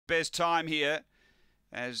best time here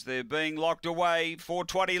as they're being locked away.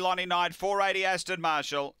 420 Lonnie Knight, 480 Aston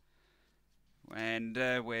Marshall. And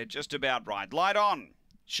we're just about right. Light on.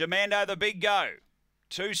 Shamando the big go.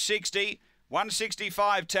 260.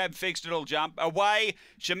 165 tab fixed, it'll jump. Away,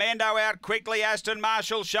 Shamando out quickly. Aston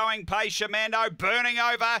Marshall showing pace. Shamando burning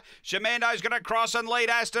over. Shamando's going to cross and lead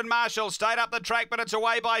Aston Marshall. Stayed up the track, but it's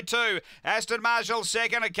away by 2. Aston Marshall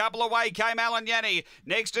second. A couple away came Alan Yanni.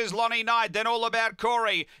 Next is Lonnie Knight. Then All About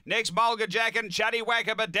Corey. Next Mulga Jack and Chatty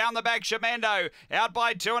Wacker, but down the back Shamando. Out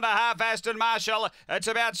by 2.5 Aston Marshall. It's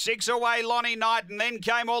about 6 away Lonnie Knight, and then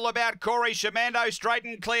came All About Corey. Shamando straight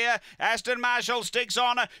and clear. Aston Marshall sticks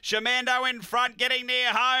on. Shamando in front, getting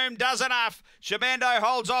near home, does enough. Shamando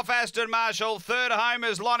holds off Aston Marshall. Third home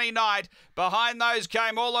is Lonnie Knight. Behind those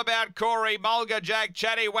came All About Corey, Mulga Jack,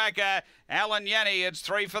 Chatty Wacker, Alan Yanni. It's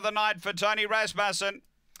 3 for the night for Tony Rasmussen.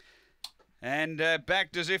 And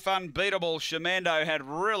backed as if unbeatable. Shamando had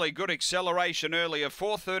really good acceleration earlier.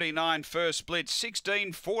 4:39 first split,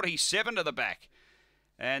 16:47 to the back.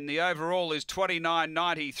 And the overall is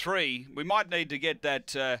 29.93. We might need to get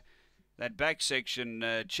that back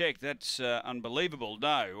section checked. That's unbelievable.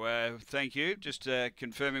 No, thank you. Just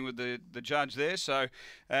confirming with the judge there. So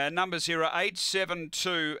numbers here are 8, 7,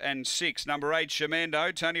 2 and 6. Number 8,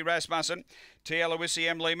 Shamando, Tony Rasmussen. T. Aloisi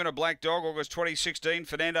M. Lehman, a black dog, August 2016.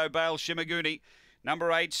 Fernando Bale, Shimaguni.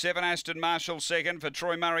 Number 8, 7, Aston Marshall, second for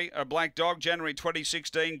Troy Murray, a black dog, January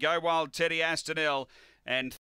 2016. Go Wild, Teddy Astonell. And